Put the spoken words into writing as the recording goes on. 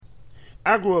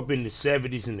I grew up in the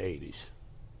 70s and 80s.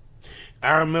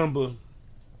 I remember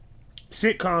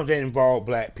sitcoms that involved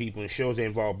black people and shows that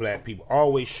involved black people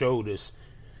always showed us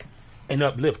and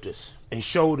uplift us and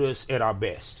showed us at our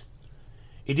best.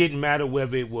 It didn't matter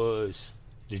whether it was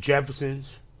the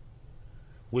Jeffersons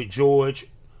with George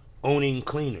owning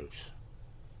cleaners,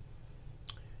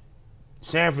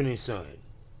 Sanford and Son,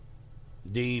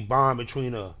 the bond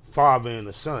between a father and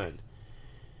a son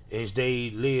as they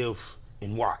live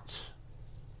in Watts.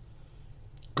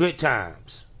 Good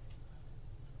Times,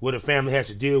 what a family has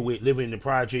to deal with living in the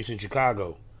projects in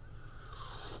Chicago.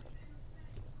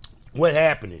 What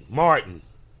Happening? Martin.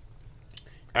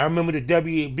 I remember the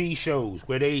WB shows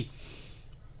where they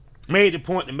made the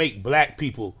point to make black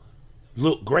people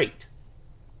look great.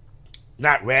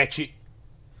 Not ratchet.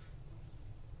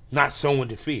 Not someone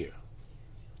to fear.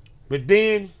 But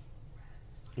then,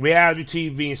 reality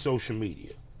TV and social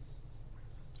media.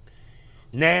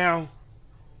 Now,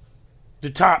 the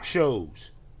top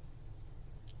shows,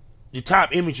 the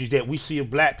top images that we see of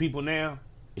black people now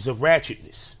is of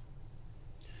ratchetness.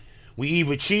 We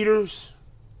either cheaters,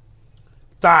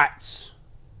 thoughts,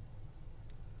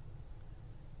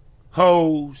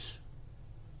 hoes,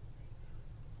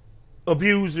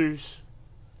 abusers.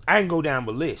 I can go down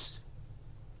the list.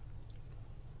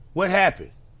 What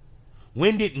happened?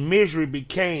 When did misery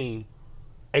become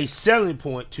a selling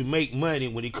point to make money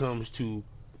when it comes to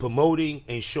promoting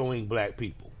and showing black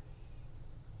people?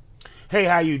 Hey,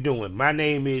 how you doing? My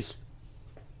name is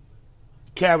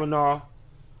Kavanaugh,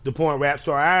 the Porn Rap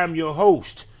Star. I am your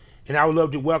host, and I would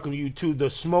love to welcome you to the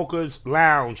Smokers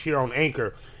Lounge here on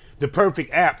Anchor, the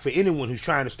perfect app for anyone who's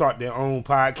trying to start their own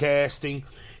podcasting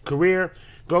career.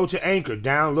 Go to Anchor,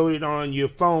 download it on your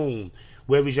phone,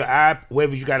 whether you got an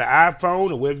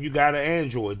iPhone or whether you got an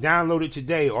Android. Download it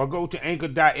today, or go to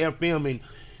Anchor.fm and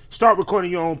start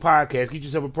recording your own podcast. Get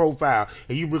yourself a profile,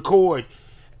 and you record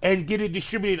and get it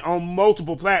distributed on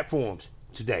multiple platforms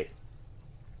today.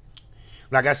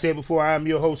 Like I said before, I am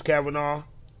your host, Kavanaugh,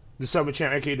 the Southern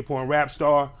Champ, aka the Porn Rap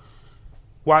Star.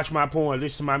 Watch my porn,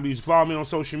 listen to my music, follow me on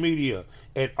social media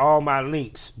at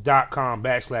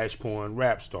allmylinks.com/porn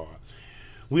rap star.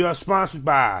 We are sponsored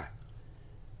by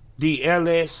the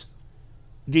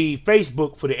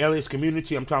Facebook for the LS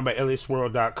community. I'm talking about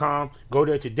lsworld.com. Go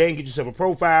there today and get yourself a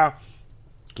profile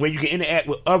where you can interact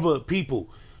with other people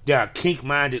that are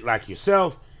kink-minded like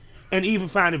yourself, and even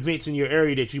find events in your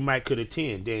area that you might could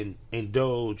attend and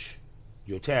indulge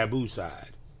your taboo side.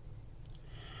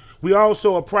 We are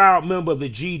also a proud member of the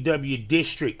GW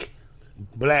District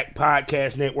Black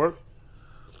Podcast Network.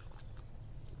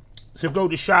 So go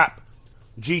to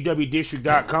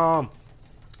shopgwdistrict.com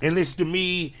and listen to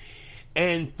me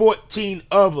and 14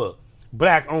 other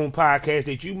black-owned podcasts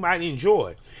that you might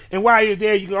enjoy. And while you're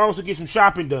there, you can also get some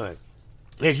shopping done,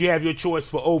 as you have your choice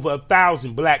for over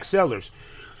 1,000 black sellers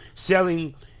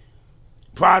selling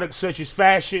products such as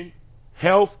fashion,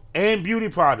 health, and beauty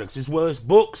products, as well as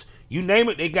books. You name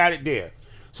it, they got it there.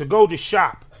 So go to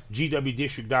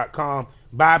shopgwdistrict.com,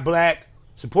 buy black,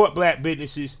 support black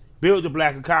businesses, build the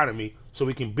black economy so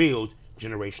we can build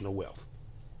generational wealth.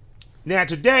 Now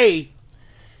today,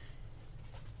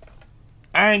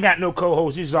 I ain't got no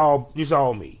co-host. This is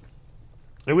all me.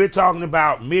 And we're talking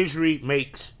about misery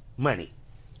makes money.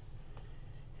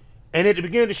 And at the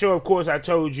beginning of the show, of course, I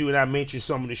told you and I mentioned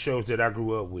some of the shows that I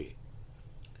grew up with.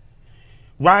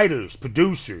 Writers,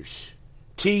 producers,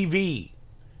 TV,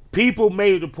 people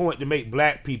made it a point to make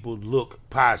black people look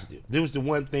positive. This was the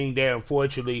one thing that,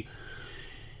 unfortunately,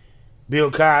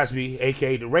 Bill Cosby,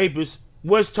 aka the rapist,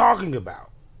 was talking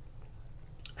about.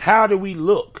 How do we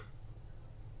look?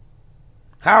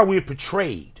 How we're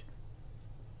portrayed?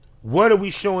 What are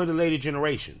we showing the later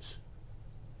generations?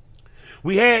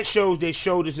 We had shows that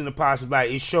showed us in a positive light.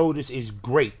 It showed us it's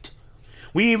great.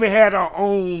 We even had our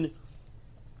own,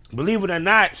 believe it or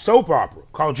not, soap opera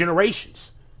called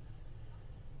Generations,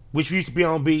 which used to be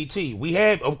on BET. We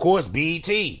had, of course, BET.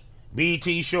 BET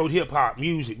showed hip-hop,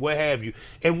 music, what have you.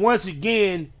 And once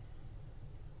again,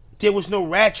 there was no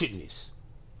ratchetness.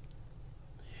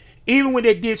 Even when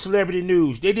they did celebrity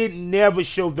news, they didn't never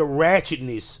show the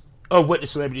ratchetness of what the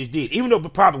celebrities did. Even though there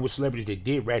probably were celebrities that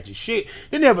did ratchet shit,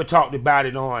 they never talked about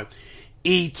it on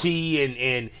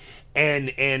E.T. and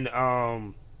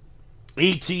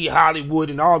E.T. Hollywood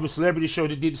and all the celebrity shows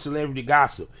that did the celebrity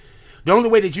gossip. The only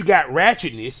way that you got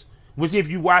ratchetness was if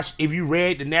you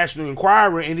read the National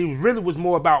Enquirer, and it really was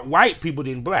more about white people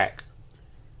than black.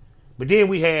 But then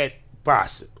we had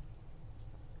gossip.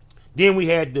 Then we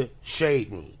had the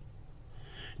shade room.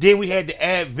 Then we had the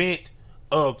advent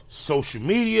of social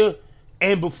media,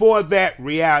 and before that,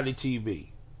 reality TV.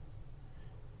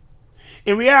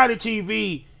 In reality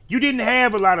TV, you didn't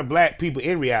have a lot of black people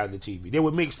in reality TV. They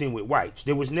were mixed in with whites.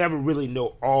 There was never really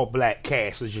no all black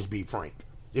cast. Let's just be frank.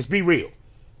 Let's be real.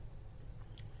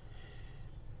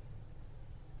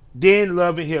 Then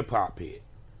Love and Hip Hop hit,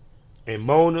 and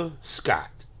Mona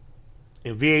Scott,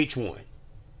 and VH1.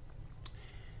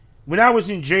 When I was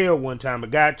in jail one time, a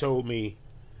guy told me,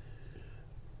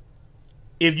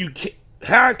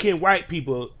 how can white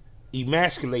people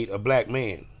emasculate a black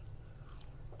man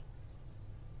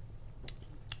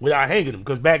without hanging him?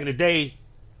 Because back in the day,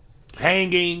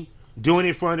 hanging, doing it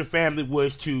in front of the family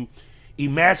was to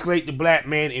emasculate the black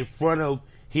man in front of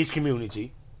his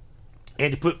community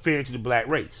and to put fear into the black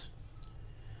race.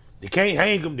 They can't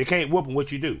hang him, they can't whoop him.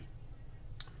 What you do?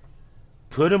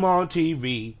 Put him on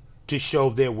TV to show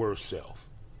their worst self.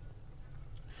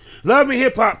 Love and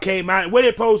Hip Hop came out, and what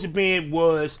it supposed to be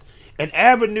was an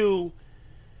avenue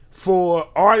for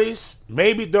artists,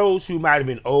 maybe those who might have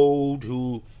been old,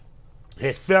 who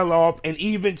had fell off, and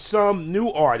even some new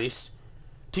artists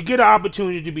to get an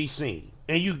opportunity to be seen.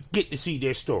 And you get to see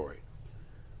their story.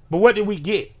 But what did we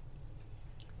get?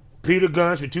 Peter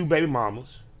Gunz with 2 baby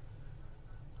mamas.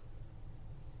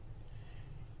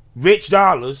 Rich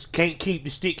Dollars can't keep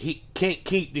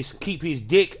keep his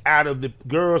dick out of the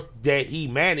girls that he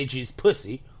manages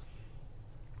pussy.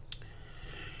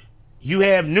 You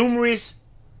have numerous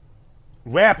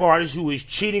rap artists who is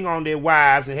cheating on their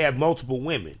wives and have multiple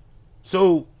women.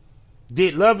 So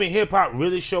did Love and Hip Hop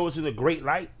really show us in a great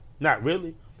light? Not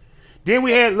really. Then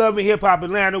we had Love and Hip Hop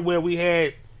Atlanta, where we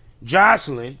had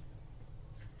Jocelyn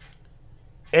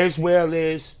as well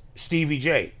as Stevie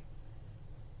J.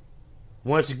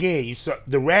 Once again, you saw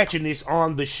the ratchetness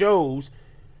on the shows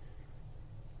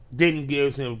didn't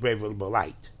give him favorable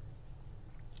light.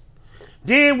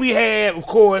 Then we had, of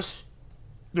course,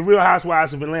 the Real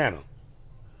Housewives of Atlanta.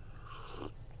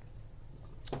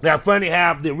 Now, funny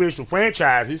how the original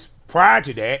franchises prior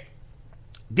to that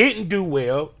didn't do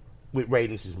well with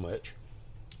ratings as much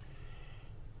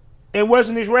and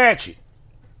wasn't as ratchet.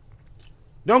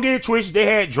 Don't get it twisted, they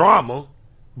had drama,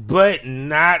 but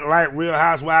not like Real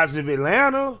Housewives of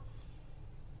Atlanta.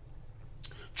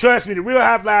 Trust me, the Real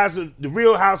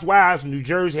Housewives of New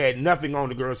Jersey had nothing on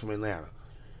the girls from Atlanta.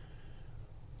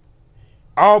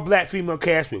 All black female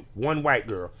cast with 1 white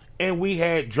girl. And we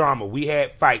had drama, we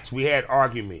had fights, we had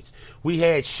arguments, we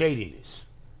had shadiness.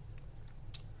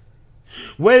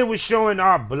 Where it was showing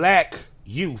our black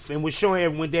youth and was showing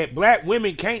everyone that black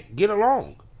women can't get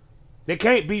along. They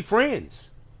can't be friends.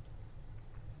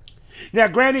 Now,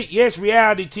 granted, yes,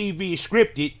 reality TV is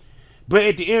scripted, but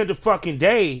at the end of the fucking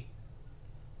day,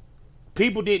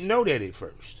 people didn't know that at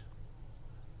first.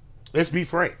 Let's be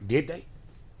frank, did they?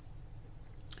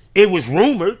 It was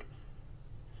rumored.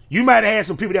 You might have had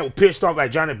some people that were pissed off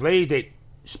like Johnny Blaze that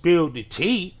spilled the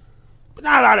tea, but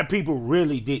not a lot of people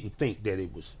really didn't think that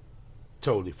it was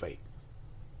totally fake.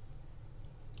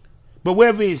 But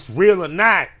whether it's real or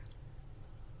not,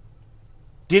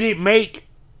 did it make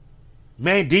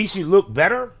Mendeecees look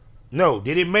better? No.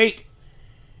 Did it make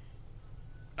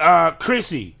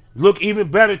Chrissy look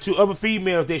even better to other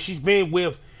females that she's been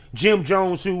with Jim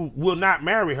Jones, who will not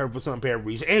marry her for some apparent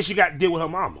reason, and she got to deal with her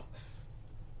mama?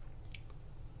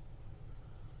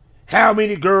 How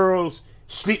many girls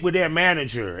sleep with their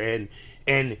manager, and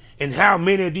how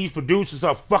many of these producers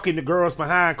are fucking the girls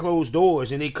behind closed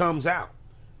doors and it comes out?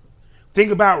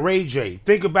 Think about Ray J.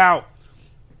 Think about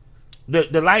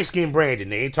the light-skinned Brandon.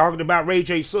 They ain't talking about Ray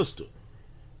J's sister.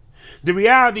 The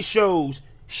reality shows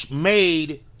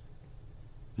made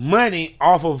money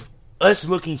off of us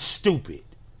looking stupid.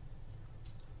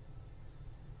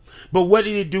 But what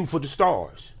did it do for the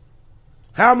stars?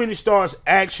 How many stars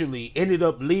actually ended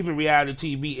up leaving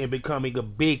reality TV and becoming a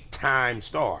big-time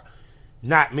star?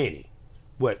 Not many.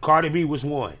 What? Cardi B was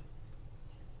one.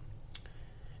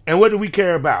 And what do we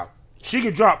care about? She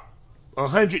could drop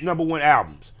 100 #1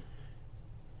 albums.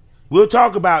 We'll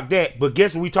talk about that, but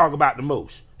guess what we talk about the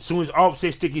most? As soon as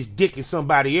Offset stick his dick in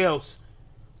somebody else,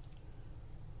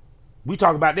 we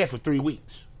talk about that for 3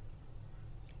 weeks.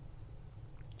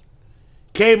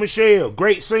 K. Michelle,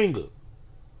 great singer.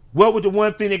 What was the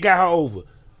one thing that got her over?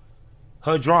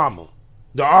 Her drama.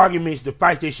 The arguments, the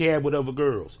fights that she had with other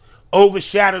girls.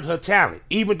 Overshadowed her talent,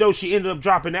 even though she ended up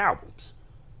dropping albums.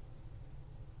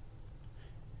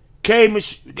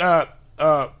 Keisha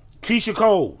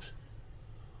Coles.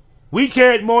 We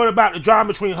cared more about the drama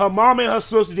between her mama and her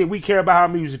sister than we care about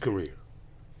her music career.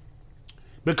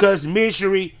 Because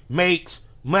misery makes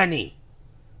money.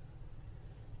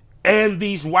 And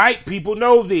these white people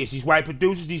know this. These white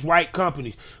producers, these white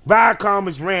companies. Viacom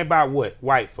is ran by what?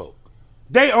 White folk.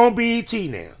 They own BET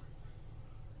now.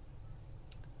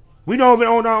 We don't even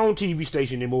own our own TV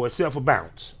station anymore except for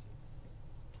Bounce.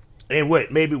 And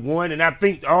what, maybe one, and I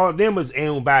think all of them is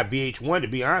owned by VH1, to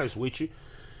be honest with you.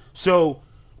 So,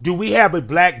 do we have a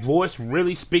black voice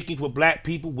really speaking for black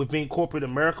people within corporate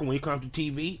America when it comes to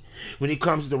TV? When it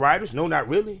comes to the writers? No, not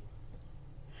really.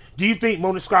 Do you think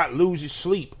Mona Scott loses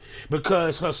sleep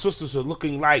because her sisters are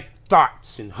looking like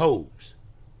thoughts and hoes?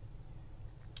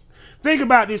 Think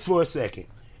about this for a second.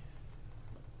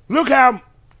 Look how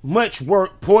much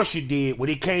work Portia did when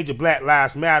it came to Black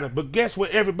Lives Matter, but guess what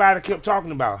everybody kept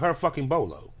talking about? Her fucking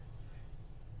bolo.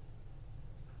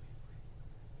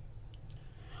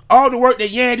 All the work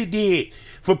that Yandy did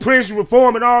for prison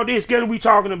reform and all this, guess what we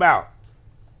talking about?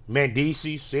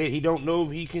 Mendici said he don't know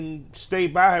if he can stay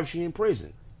by her if she in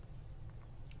prison.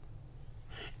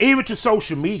 Even to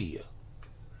social media.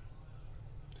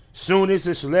 Soon as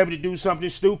a celebrity do something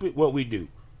stupid, what we do?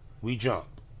 We jump.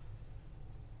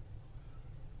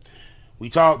 We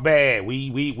talk bad.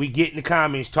 We get in the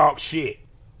comments, talk shit.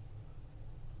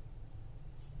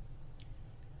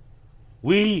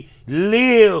 We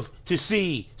live to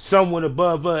see someone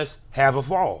above us have a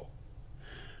fall.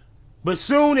 But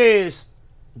soon as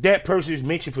that person is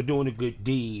mentioned for doing a good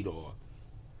deed, or,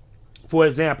 for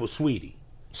example, Sweetie.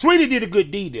 Sweetie did a good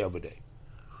deed the other day.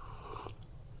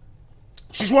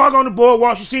 She's walking on the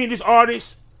boardwalk. She's seeing this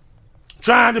artist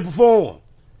trying to perform.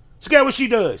 So guess what she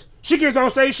does? She gets on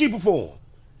stage, she performs.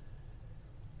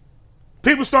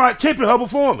 People start tipping her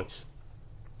performance.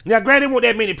 Now, granted, there weren't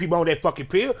that many people on that fucking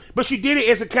pill, but she did it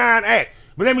as a kind act.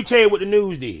 But let me tell you what the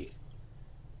news did.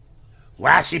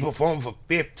 Why she performed for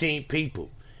 15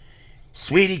 people?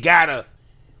 Sweetie got a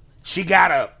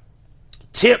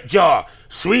tip jar.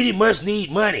 Sweetie must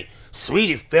need money.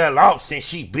 Sweetie fell off since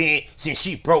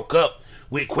she broke up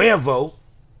with Cuervo.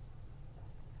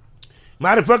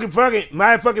 Motherfucking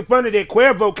funny that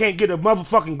Cuervo can't get a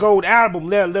motherfucking gold album,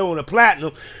 let alone a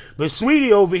platinum. But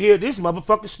Sweetie over here, this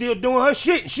motherfucker still doing her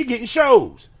shit and she getting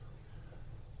shows.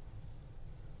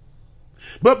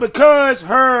 But because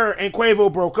her and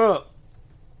Quavo broke up,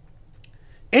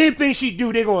 anything she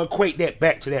do, they're going to equate that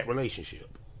back to that relationship.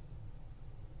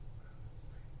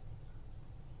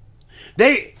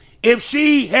 If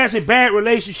she has a bad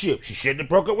relationship, she shouldn't have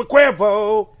broke up with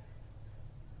Cuervo.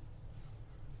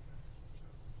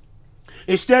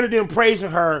 Instead of them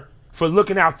praising her for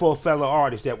looking out for a fellow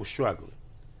artist that was struggling.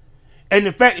 And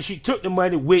the fact that she took the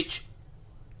money, which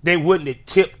they wouldn't have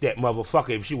tipped that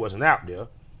motherfucker if she wasn't out there.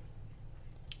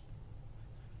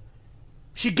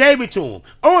 She gave it to him.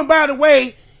 Oh, and by the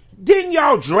way, didn't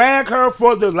y'all drag her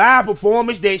for the live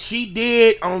performance that she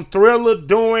did on Thriller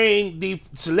during the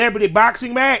celebrity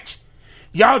boxing match?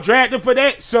 Y'all dragged her for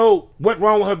that? So what's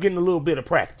wrong with her getting a little bit of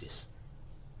practice?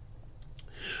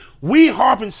 We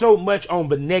harping so much on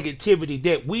the negativity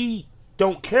that we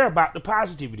don't care about the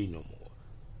positivity no more.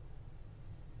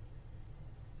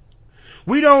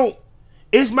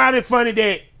 It's mighty funny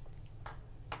that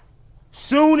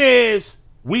soon as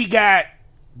we got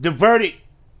the verdict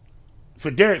for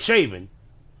Derek Chauvin,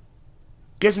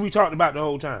 guess what we talked about the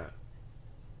whole time?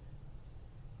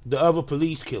 The other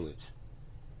police killings.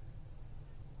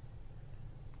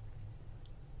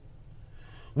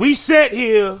 We sat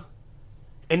here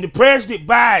and the President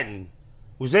Biden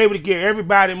was able to give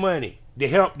everybody money to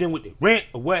help them with the rent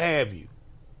or what have you.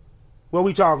 What are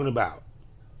we talking about?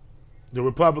 The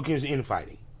Republicans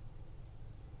infighting.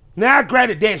 Now,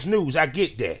 granted, that's news. I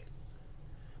get that.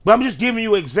 But I'm just giving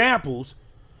you examples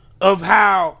of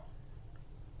how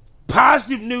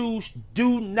positive news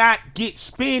do not get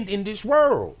spent in this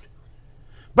world.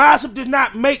 Bossip does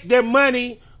not make their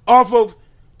money off of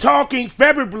talking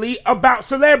favorably about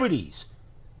celebrities.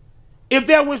 If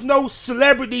there was no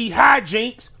celebrity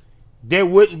hijinks, there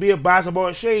wouldn't be a Bossip or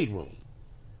a Shade Room.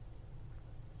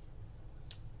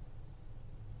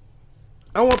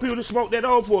 I want people to smoke that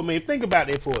over for a minute. Think about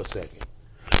that for a second.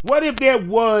 What if there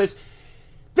was...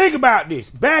 Think about this.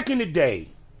 Back in the day,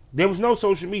 there was no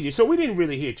social media, so we didn't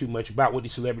really hear too much about what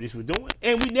these celebrities were doing,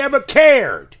 and we never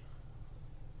cared.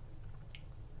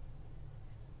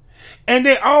 And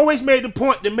they always made the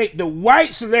point to make the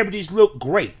white celebrities look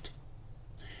great,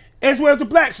 as well as the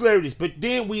black celebrities. But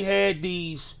then we had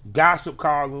these gossip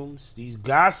columns, these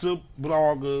gossip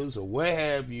bloggers, or what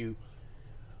have you,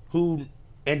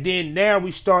 and then now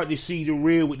we start to see the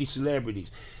real with these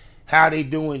celebrities. How they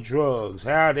doing drugs,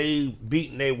 how they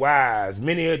beating their wives,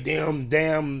 many of them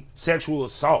damn sexual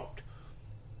assault.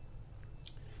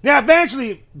 Now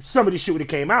eventually some of this shit would have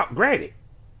came out, granted.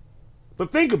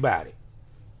 But think about it.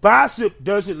 Bossip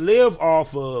doesn't live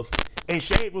off of, and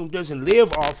Shade Room doesn't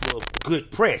live off of good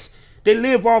press. They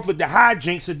live off of the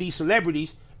hijinks of these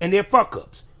celebrities and their fuck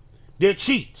ups. They're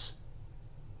cheats.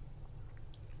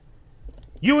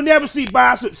 You will never see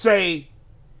Bossip say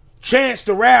Chance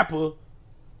the Rapper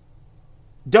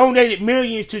donated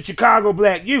millions to Chicago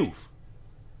black youth.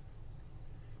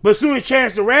 But as soon as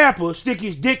Chance the Rapper stick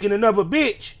his dick in another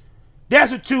bitch,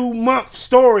 that's a 2-month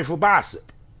story for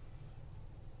Bossip.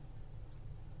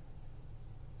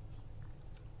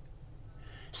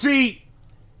 See,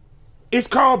 it's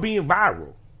called being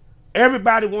viral.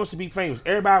 Everybody wants to be famous.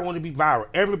 Everybody wants to be viral.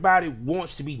 Everybody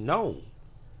wants to be known.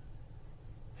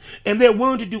 And they're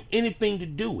willing to do anything to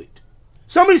do it.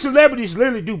 Some of these celebrities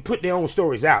literally do put their own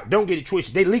stories out. Don't get it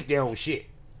twisted. They leak their own shit.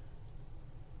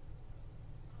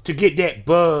 To get that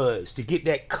buzz, to get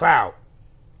that clout.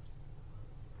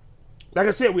 Like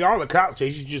I said, we all are clout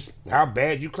chasers, just how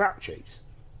bad you clout chase.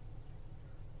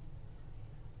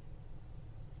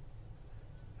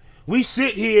 We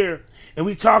sit here and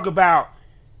we talk about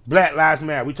Black Lives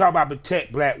Matter. We talk about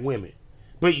protect black women.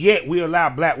 But yet we allow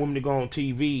black women to go on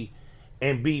TV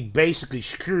and be basically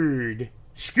skewered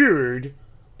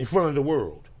in front of the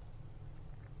world.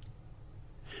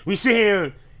 We sit here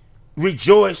and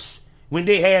rejoice when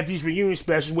they have these reunion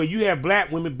specials where you have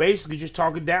black women basically just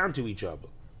talking down to each other.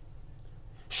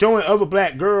 Showing other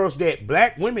black girls that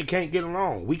black women can't get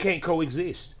along. We can't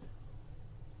coexist.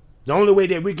 The only way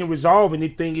that we can resolve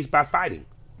anything is by fighting.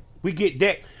 We get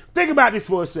that. Think about this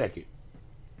for a second.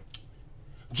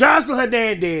 Jocelyn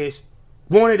Hernandez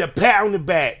wanted a pat on the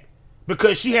back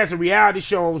because she has a reality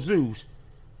show on Zeus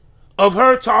of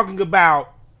her trying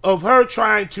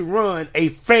to run a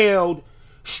failed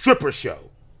stripper show,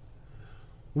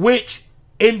 which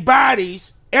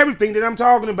embodies everything that I'm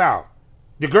talking about.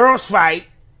 The girls fight.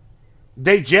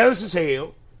 They jealous as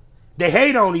hell. They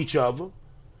hate on each other.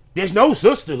 There's no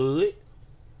sisterhood.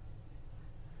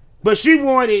 But she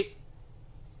wanted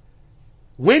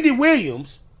Wendy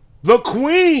Williams, the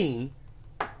queen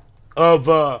of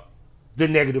the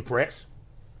negative press,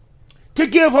 to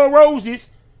give her roses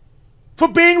for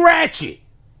being ratchet.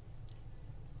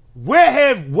 Where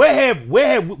have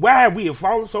we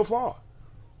fallen so far?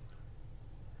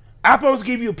 I'm supposed to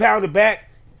give you a pat on the back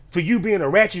for you being a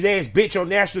ratchet ass bitch on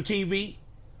national TV?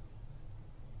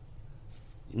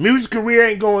 Music career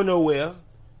ain't going nowhere.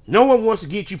 No one wants to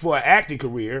get you for an acting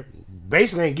career.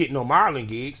 Basically ain't getting no modeling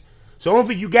gigs. So only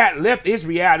thing you got left is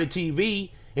reality TV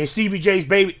and Stevie J's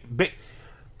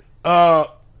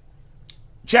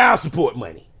child support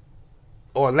money.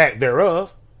 Or lack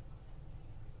thereof.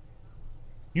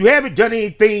 You haven't done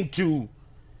anything to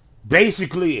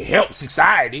basically help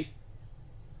society.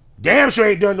 Damn sure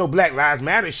ain't done no Black Lives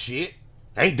Matter shit.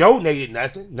 Ain't donated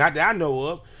nothing. Not that I know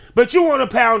of. But you want a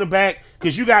pat on the back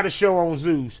because you got a show on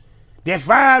Zeus that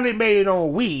finally made it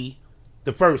on Wii,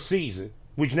 the first season,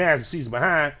 which now is a season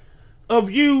behind,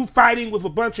 of you fighting with a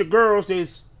bunch of girls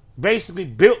that's basically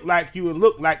built like you and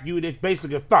look like you, that's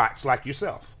basically thoughts like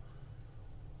yourself.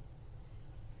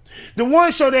 The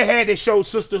one show they had that showed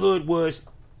sisterhood was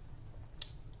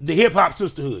the Hip Hop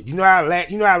Sisterhood. You know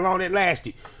how long that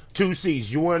lasted? 2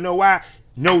 seasons. You want to know why?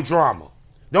 No drama.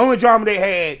 The only drama they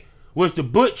had was the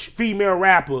butch female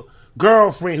rapper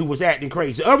girlfriend who was acting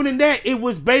crazy. Other than that, it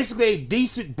was basically a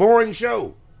decent, boring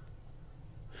show.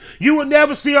 You will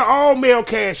never see an all-male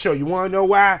cast show. You want to know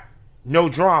why? No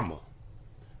drama.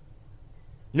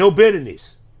 No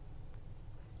bitterness.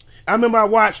 I remember I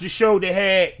watched the show that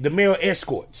had the male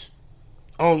escorts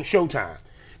on Showtime.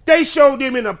 They showed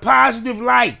them in a positive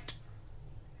light.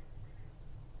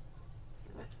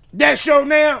 That show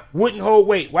now wouldn't hold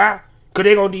weight. Why? Because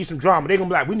they're going to need some drama. They're going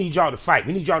to be like, we need y'all to fight.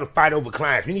 We need y'all to fight over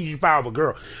clients. We need you to fight over a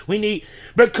girl.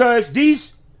 Because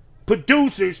these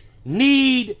producers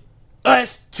need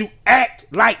us to act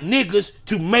like niggas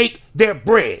to make their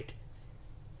bread.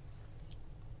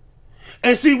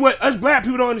 And see, what us black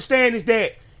people don't understand is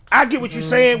that, I get what you're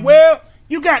saying. Well,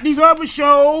 you got these other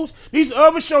shows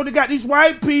that got these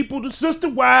white people, the sister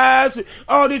wives, and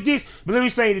all this. But let me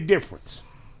say the difference.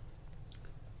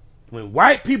 When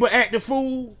white people act the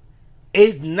fool,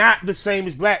 it's not the same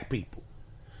as black people.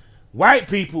 White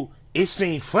people, it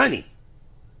seems funny.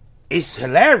 It's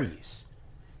hilarious.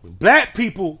 When black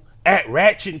people act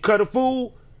ratchet and cut a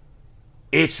fool,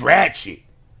 it's ratchet.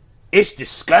 It's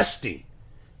disgusting.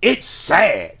 It's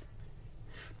sad.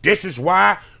 This is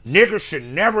why niggas should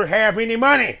never have any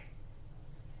money.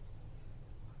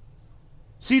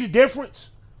 See the difference?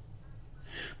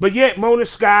 But yet Mona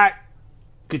Scott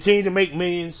continued to make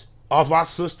millions off our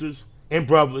sisters and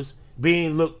brothers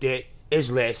being looked at as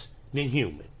less than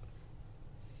human.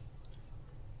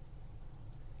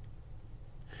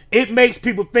 It makes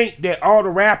people think that all the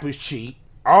rappers cheat.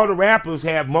 All the rappers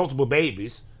have multiple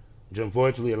babies, which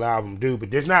unfortunately a lot of them do, but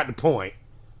that's not the point.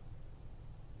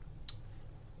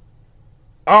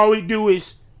 All we do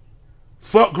is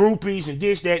fuck groupies and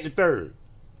this, that, and the third.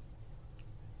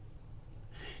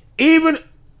 Even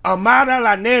Amada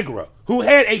La Negra, who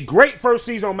had a great first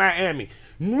season on Miami,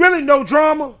 really no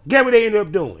drama, guess what they ended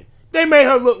up doing? They made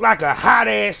her look like a hot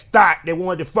ass thought that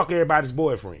wanted to fuck everybody's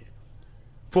boyfriend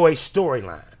for a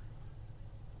storyline.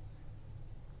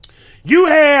 You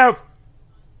have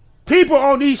people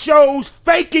on these shows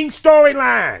faking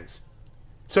storylines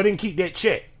so they can keep that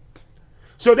check.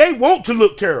 So they want to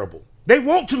look terrible. They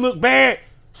want to look bad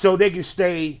so they can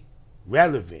stay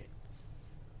relevant.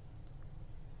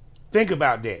 Think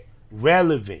about that.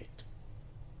 Relevant.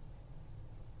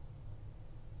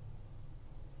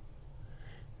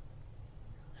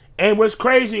 And what's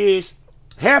crazy is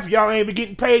half of y'all ain't even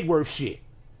getting paid worth shit.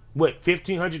 What,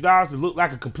 $1,500 to look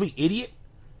like a complete idiot?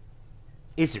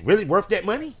 Is it really worth that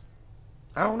money?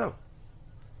 I don't know.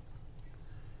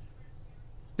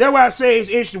 That's why I say it's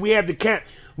interesting.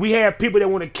 We have people that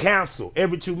want to cancel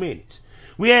every 2 minutes.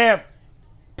 We have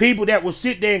people that will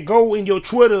sit there and go in your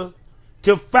Twitter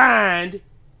to find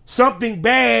something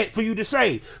bad for you to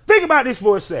say. Think about this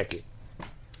for a second.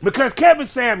 Because Kevin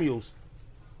Samuels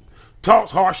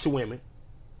talks harsh to women.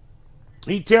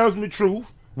 He tells them the truth,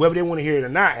 whether they want to hear it or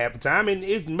not half the time, and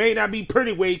it may not be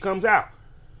pretty where he comes out.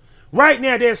 Right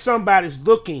now, there's somebody's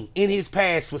looking in his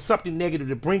past for something negative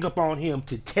to bring up on him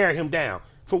to tear him down.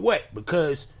 For what?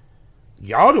 Because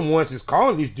y'all the ones that's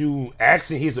calling this dude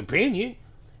asking his opinion,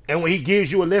 and when he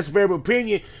gives you a less favorable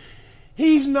opinion,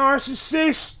 he's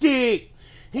narcissistic,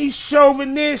 he's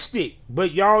chauvinistic,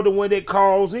 but y'all the one that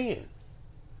calls in.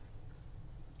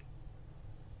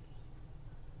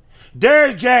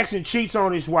 Derrick Jaxn cheats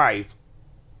on his wife,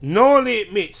 knowingly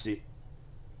admits it,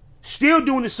 still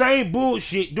doing the same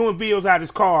bullshit, doing videos out of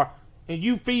his car, and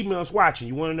you females watching.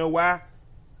 You want to know why?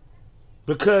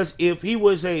 Because if he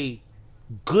was a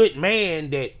good man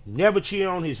that never cheated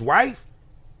on his wife,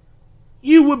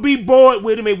 you would be bored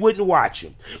with him and wouldn't watch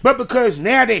him. But because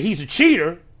now that he's a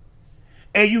cheater,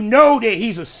 and you know that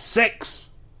he's a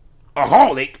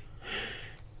sexaholic,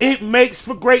 it makes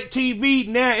for great TV.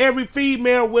 Now every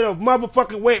female with a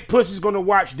motherfucking wet pussy is going to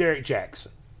watch Derrick Jaxn.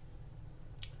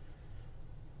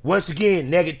 Once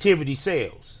again, negativity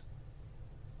sells.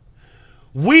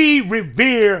 We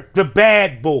revere the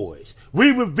bad boys.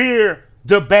 We revere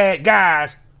the bad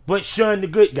guys, but shun the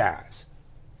good guys.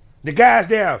 The guys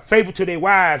that are faithful to their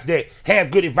wives, that have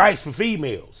good advice for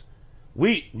females.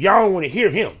 Y'all don't want to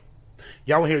hear him.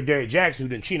 Y'all want to hear Derrick Jaxn, who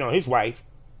didn't cheat on his wife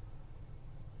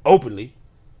openly.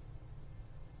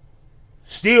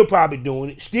 Still probably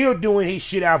doing it. Still doing his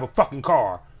shit out of a fucking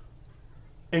car.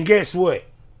 And guess what?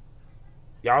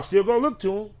 Y'all still gonna look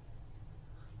to him.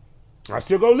 I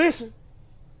still go listen.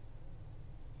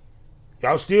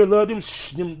 Y'all still love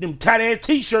them tight ass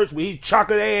t-shirts with his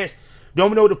chocolate ass. Don't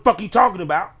even know what the fuck he talking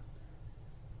about.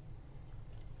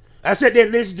 I sat there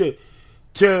and listened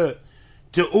to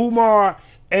Umar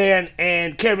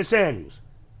and Kevin Samuels.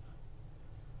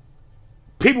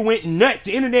 People went nuts.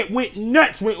 The internet went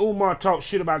nuts when Umar talked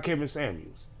shit about Kevin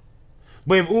Samuels.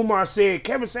 But if Umar said,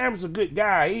 Kevin Samuels is a good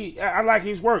guy, I like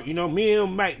his work. You know, me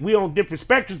and him, we on different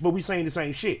spectrums, but we saying the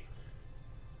same shit.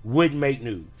 Wouldn't make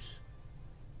news.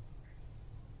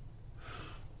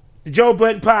 The Joe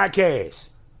Budden podcast.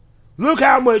 Look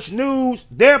how much news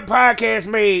their podcast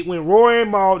made when Roy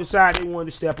and Maul decided they wanted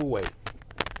to step away.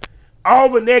 All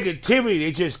the negativity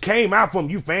that just came out from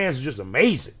you fans is just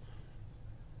amazing.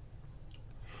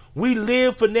 We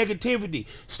live for negativity.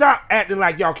 Stop acting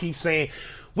like y'all keep saying,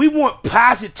 we want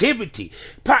positivity.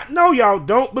 No, y'all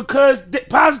don't, because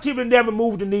positivity never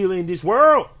moved the needle in this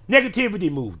world.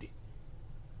 Negativity moved it.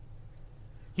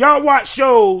 Y'all watch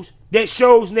shows that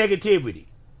shows negativity.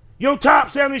 Your top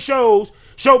selling shows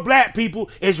show black people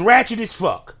as ratchet as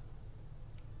fuck.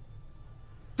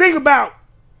 Think about,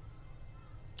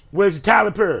 where's the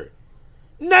Tyler Perry?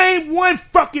 Name one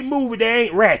fucking movie that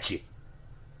ain't ratchet.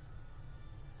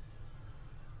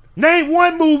 Name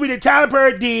one movie that Tyler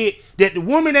Perry did that the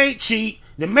woman ain't cheat,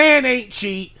 the man ain't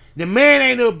cheat, the man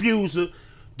ain't an abuser,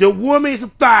 the woman is a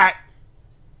thought.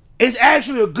 It's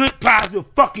actually a good, positive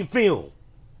fucking film.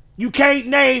 You can't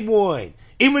name one.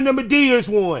 Even the Medea's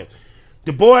one.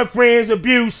 The boyfriend's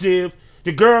abusive.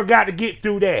 The girl got to get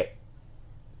through that.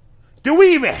 Do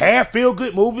we even have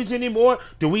feel-good movies anymore?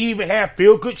 Do we even have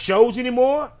feel-good shows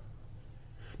anymore?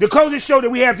 The closest show that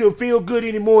we have to feel good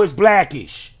anymore is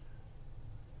Blackish.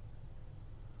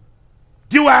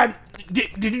 Do I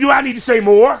need to say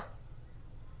more?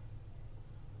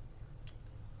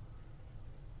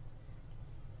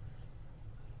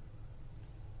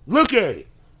 Look at it.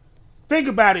 Think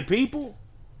about it, people.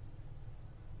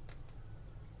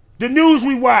 The news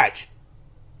we watch.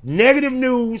 Negative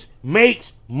news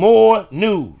makes more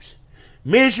news.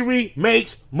 Misery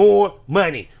makes more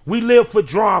money. We live for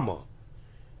drama.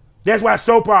 That's why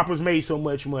soap operas made so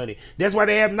much money. That's why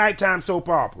they have nighttime soap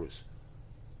operas.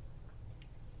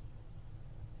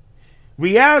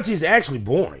 Reality is actually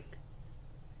boring.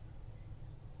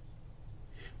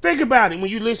 Think about it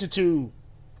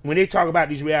when they talk about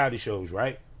these reality shows,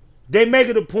 right? They make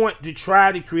it a point to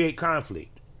try to create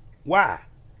conflict. Why?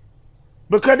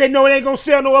 Because they know it ain't gonna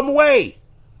sell no other way.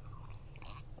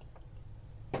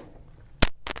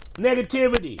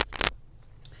 Negativity.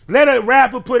 Let a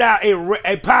rapper put out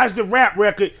a positive rap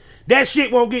record, that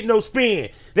shit won't get no spin.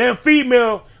 Then a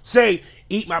female say,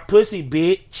 eat my pussy,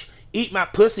 bitch. Eat my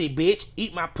pussy, bitch.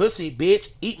 Eat my pussy, bitch.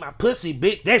 Eat my pussy,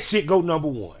 bitch. That shit go number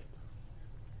one.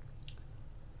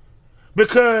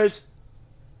 Because,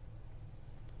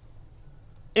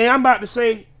 and I'm about to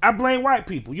say, I blame white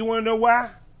people. You want to know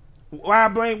why? Why I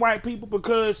blame white people?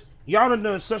 Because y'all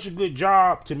done such a good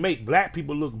job to make black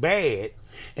people look bad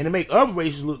and to make other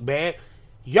races look bad.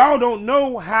 Y'all don't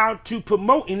know how to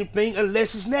promote anything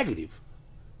unless it's negative.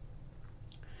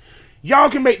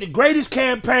 Y'all can make the greatest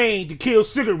campaign to kill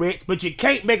cigarettes, but you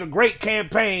can't make a great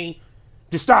campaign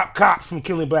to stop cops from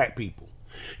killing black people.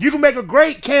 You can make a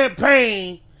great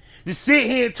campaign to sit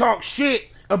here and talk shit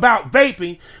about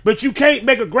vaping, but you can't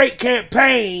make a great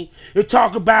campaign to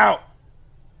talk about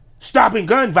stopping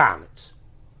gun violence.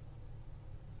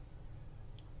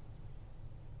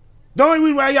 The only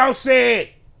reason why y'all said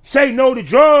say no to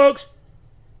drugs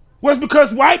was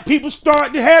because white people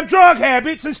started to have drug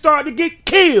habits and started to get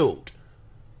killed.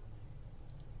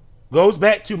 Goes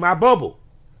back to my bubble.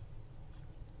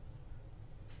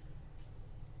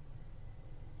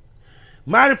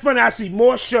 Mighty funny, I see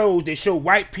more shows that show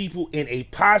white people in a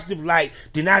positive light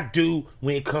than I do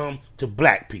when it comes to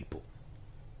black people.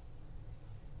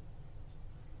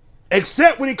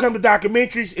 Except when it comes to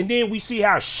documentaries, and then we see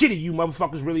how shitty you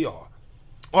motherfuckers really are.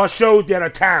 Or shows that are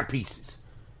timepieces.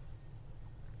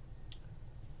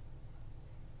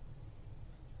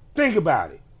 Think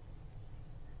about it.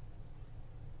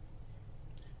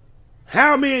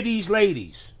 How many of these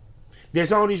ladies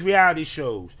that's on these reality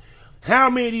shows, how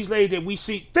many of these ladies that we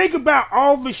see, think about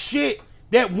all the shit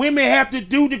that women have to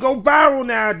do to go viral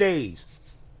nowadays.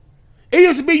 It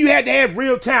used to be you had to have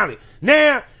real talent.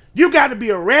 Now, you got to be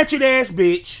a ratchet ass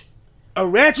bitch, a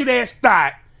ratchet ass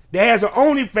thought that has an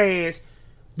OnlyFans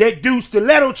that do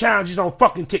stiletto challenges on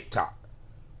fucking TikTok.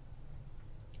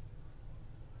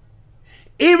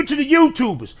 Even to the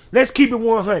YouTubers, let's keep it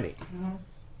 100.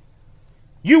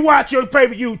 You watch your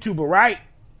favorite YouTuber, right?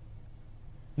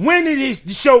 When it is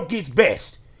the show gets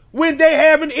best? When they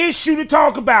have an issue to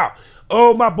talk about.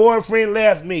 Oh, my boyfriend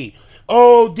left me.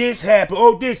 Oh, this happened.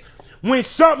 Oh, this. When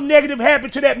something negative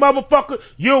happened to that motherfucker,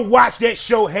 you'll watch that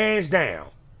show hands down.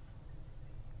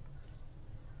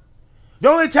 The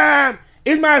only time,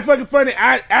 it's motherfucking funny,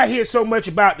 I hear so much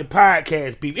about the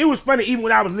podcast people. It was funny even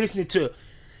when I was listening to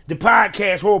the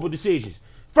podcast Horrible Decisions.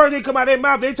 First they come out of their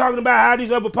mouth, they talking about how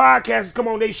these other podcasters come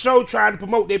on their show trying to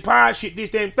promote their pod shit, this,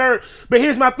 that, and third. But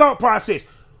here's my thought process.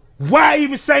 Why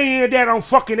even say any of that on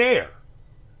fucking air?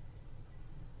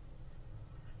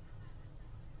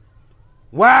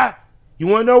 Why? You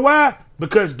want to know why?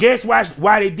 Because guess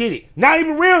why they did it? Not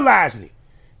even realizing it.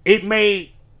 It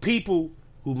made people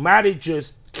who might have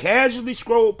just casually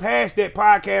scrolled past that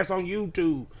podcast on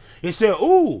YouTube and said,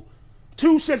 ooh,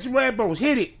 2 sexy Rambos,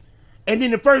 hit it. And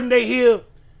then the first thing they hear,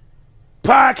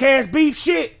 podcast beef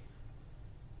shit,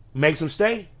 makes them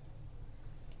stay.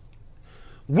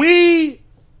 We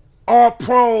are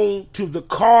prone to the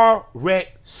car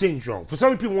wreck syndrome. For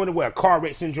some people wonder what a car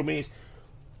wreck syndrome is.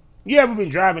 You ever been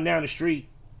driving down the street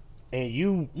and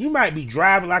you might be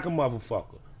driving like a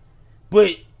motherfucker,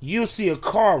 but you'll see a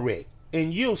car wreck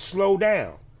and you'll slow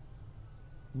down.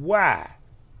 Why?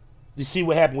 To see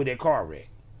what happened with that car wreck.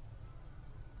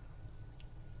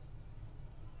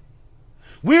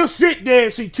 We'll sit there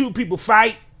and see 2 people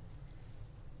fight.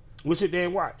 We'll sit there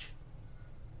and watch.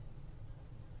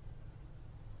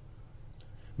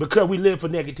 Because we live for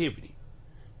negativity.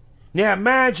 Now,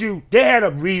 mind you, they had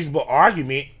a reasonable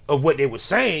argument of what they were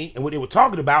saying and what they were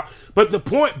talking about. But the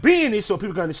point being is so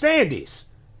people can understand this.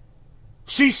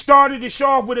 She started the show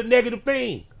off with a negative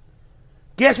thing.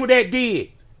 Guess what that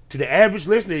did? To the average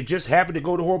listener that just happened to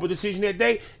go to Horrible Decision that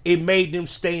day, it made them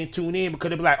stay and tune in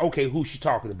because they be like, okay, who's she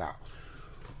talking about?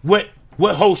 What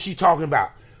host she talking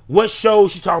about? What show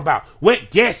she talking about? What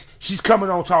guest she's coming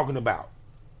on talking about?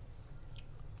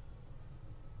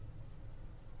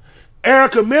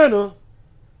 Erica Mena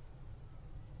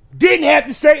didn't have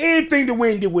to say anything to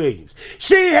Wendy Williams.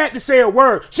 She didn't have to say a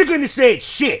word. She couldn't have said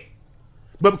shit.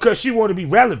 But because she wanted to be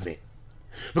relevant.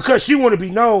 Because she want to be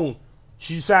known,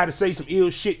 she decided to say some ill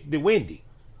shit to Wendy.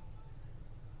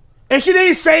 And she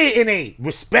didn't say it in a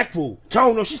respectful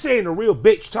tone. No, she said it in a real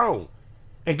bitch tone.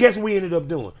 And guess what we ended up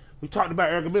doing? We talked about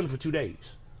Erica Miller for 2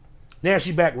 days. Now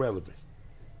she back relevant.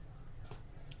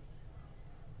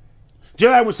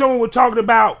 Just like when someone was talking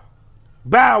about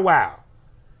Bow Wow,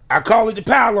 I call it the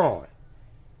pile on.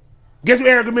 Guess what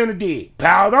Erica Miller did?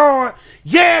 Piled on.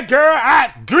 Yeah, girl,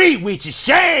 I agree with you.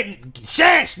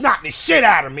 Shad knocked the shit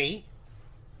out of me.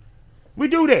 We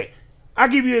do that. I'll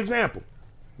give you an example.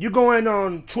 You're going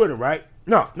on Twitter, right?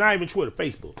 No, not even Twitter,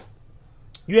 Facebook.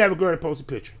 You have a girl that posts a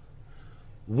picture.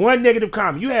 One negative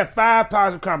comment. You have 5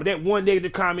 positive comments. That one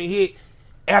negative comment hit.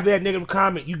 After that negative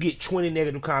comment, you get 20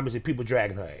 negative comments and people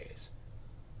dragging her ass.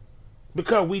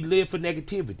 Because we live for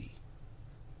negativity.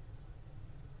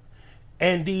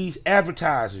 And these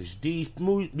advertisers, these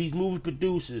movie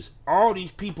producers, all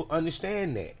these people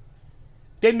understand that.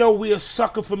 They know we're a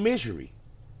sucker for misery.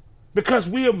 Because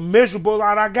we're miserable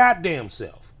out our goddamn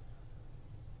self.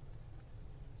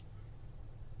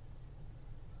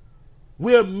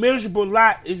 We're miserable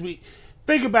lot is we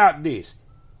think about this.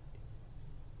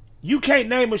 You can't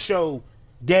name a show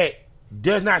that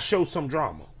does not show some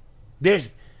drama.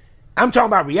 I'm talking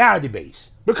about reality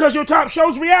based. Because your top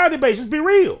show's reality based. Let's be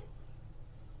real.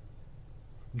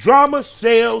 Drama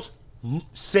sells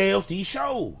these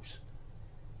shows.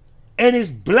 And it's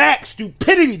black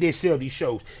stupidity that sells these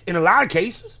shows. In a lot of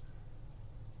cases.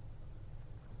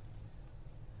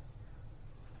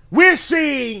 We're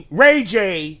seeing Ray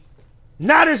J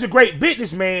not as a great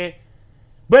businessman,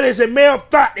 but as a male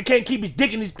thought that can't keep his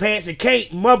dick in his pants and can't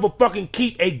motherfucking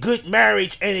keep a good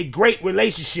marriage and a great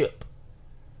relationship.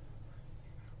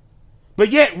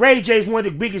 But yet Ray J is one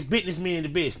of the biggest businessmen in the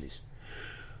business.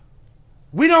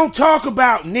 We don't talk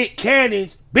about Nick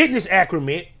Cannon's business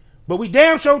acumen, but we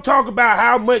damn sure talk about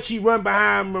how much he run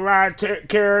behind Mariah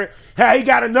Carey, how he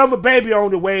got another baby on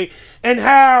the way, and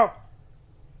how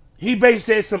he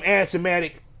basically said some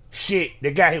asymptomatic shit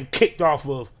that got him kicked off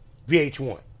of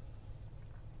VH1.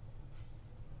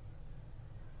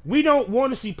 We don't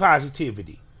want to see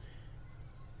positivity.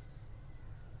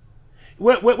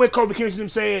 What Kobe Kingston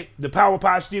said, the power of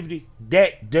positivity,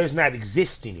 that does not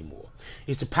exist anymore.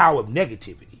 It's the power of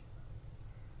negativity.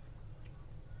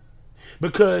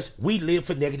 Because we live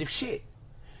for negative shit.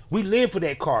 We live for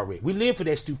that car wreck. We live for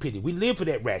that stupidity. We live for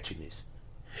that ratchetness.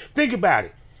 Think about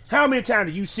it. How many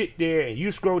times do you sit there and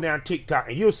you scroll down TikTok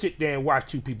and you'll sit there and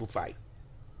watch 2 people fight?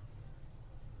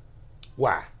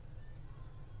 Why?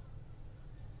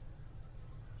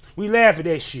 We laugh at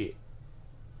that shit.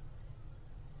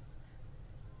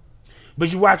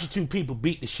 But you watch 2 people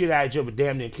beat the shit out of each other,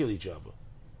 damn near kill each other.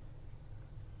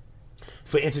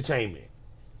 For entertainment.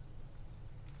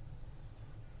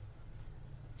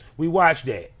 We watch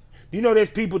that. You know there's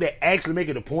people that actually make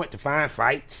it a point to find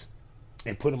fights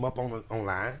and put them up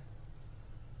online.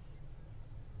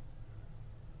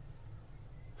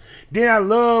 Then I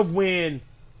love when,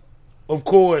 of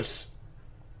course,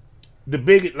 the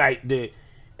bigot, and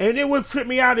then what tripped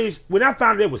me out is when I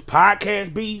found there was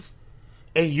podcast beef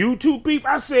and YouTube beef,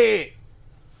 I said,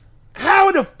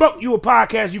 how the fuck you a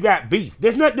podcast you got beef?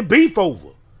 There's nothing to beef over.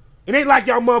 It ain't like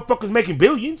y'all motherfuckers making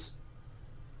billions.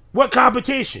 What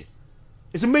competition?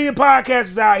 There's a million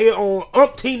podcasters out here on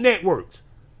umpteen networks.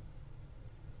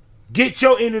 Get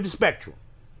your end of the spectrum.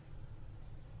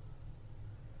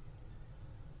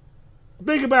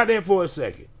 Think about that for a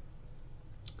second.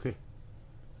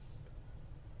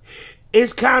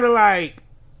 It's kind of like,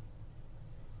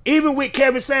 even with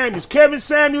Kevin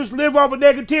Samuels live off of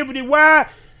negativity. Why?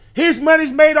 His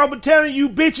money's made off of telling you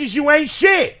bitches you ain't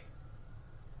shit.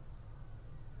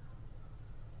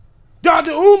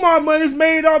 Dr. Umar money's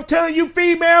made off telling you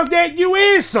females that you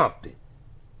is something.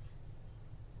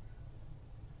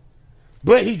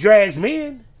 But he drags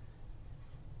men.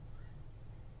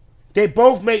 They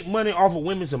both make money off of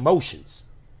women's emotions.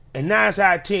 And 9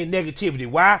 out of 10 negativity.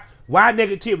 Why? Why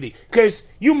negativity? Because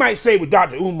you might say with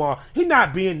Dr. Umar, he's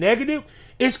not being negative.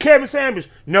 It's Kevin Samuels.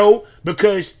 No,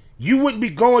 because you wouldn't be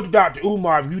going to Dr.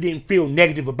 Umar if you didn't feel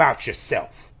negative about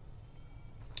yourself.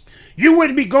 You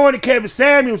wouldn't be going to Kevin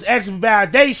Samuels asking for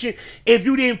validation if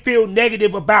you didn't feel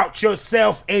negative about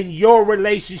yourself and your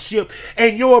relationship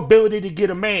and your ability to get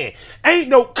a man. Ain't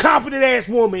no confident ass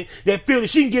woman that feels that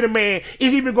she can get a man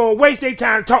is even going to waste their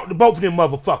time to talk to both of them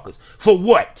motherfuckers. For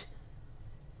what?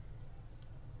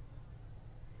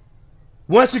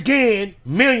 Once again,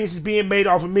 millions is being made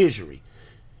off of misery.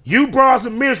 You bras are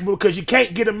miserable because you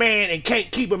can't get a man and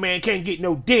can't keep a man, can't get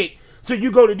no dick. So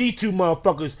you go to these 2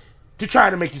 motherfuckers to try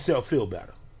to make yourself feel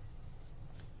better.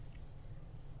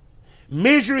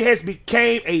 Misery has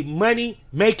become a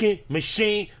money-making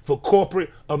machine for corporate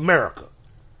America.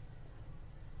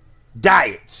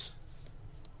 Diets.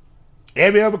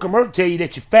 Every other commercial tell you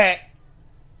that you're fat.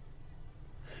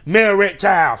 Male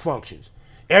erectile functions.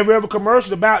 Every other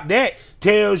commercial about that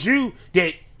tells you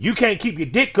that you can't keep your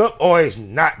dick up, or it's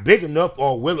not big enough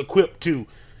or well equipped to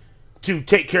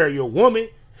take care of your woman.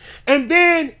 And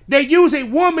then they use a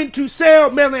woman to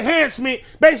sell male enhancement,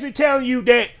 basically telling you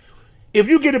that if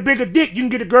you get a bigger dick, you can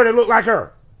get a girl that look like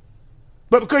her.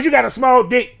 But because you got a small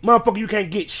dick, motherfucker, you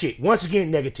can't get shit. Once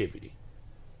again, negativity.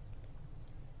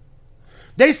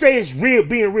 They say it's real,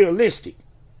 being realistic.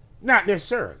 Not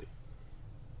necessarily.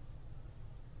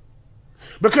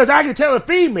 Because I can tell a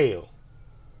female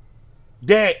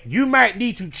that you might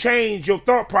need to change your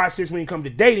thought process when it comes to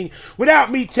dating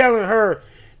without me telling her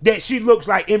that she looks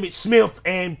like Emmitt Smith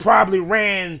and probably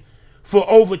ran for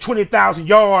over 20,000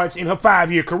 yards in her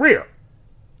 5-year career.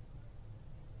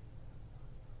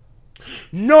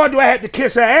 Nor do I have to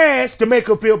kiss her ass to make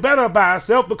her feel better about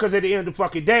herself, because at the end of the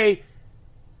fucking day,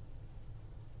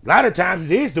 a lot of times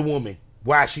it is the woman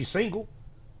why she's single.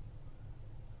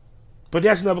 But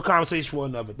that's another conversation for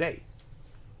another day.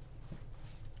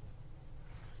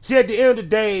 See, at the end of the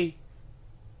day,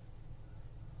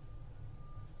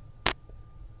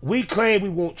 we claim we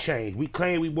want change. We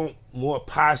claim we want more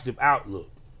positive outlook.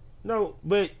 No,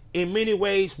 but in many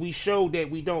ways, we show that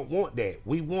we don't want that.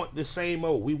 We want the same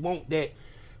old. We want that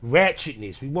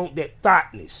ratchetness. We want that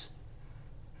thoughtness.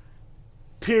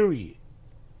 Period.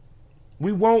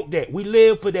 We want that. We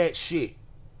live for that shit.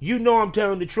 You know I'm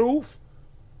telling the truth.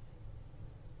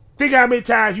 Think how many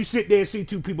times you sit there and see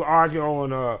two people argue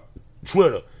on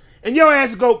Twitter, and your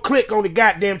ass go click on the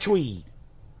goddamn tweet.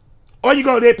 Or you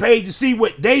go to their page to see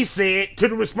what they said to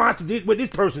the response to this, what this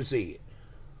person said.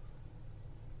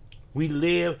 We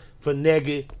live for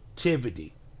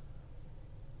negativity.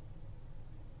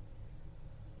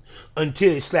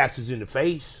 Until it slaps us in the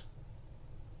face.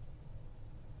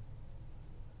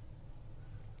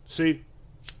 See?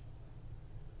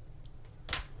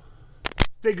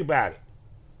 Think about it.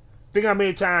 Think how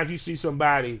many times you see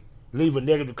somebody leave a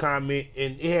negative comment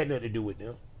and it had nothing to do with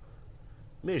them.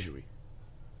 Misery.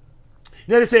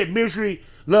 Now they said misery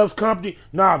loves company.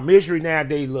 Nah, misery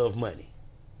nowadays loves money.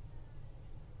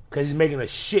 Because he's making a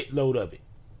shitload of it.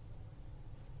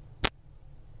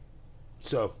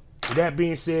 So, with that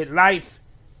being said, life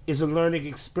is a learning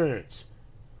experience.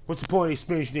 What's the point of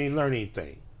experience if you didn't learn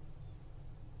anything?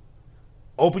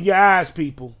 Open your eyes,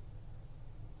 people.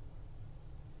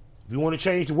 If you want to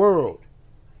change the world,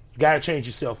 you got to change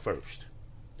yourself first.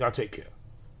 Y'all take care.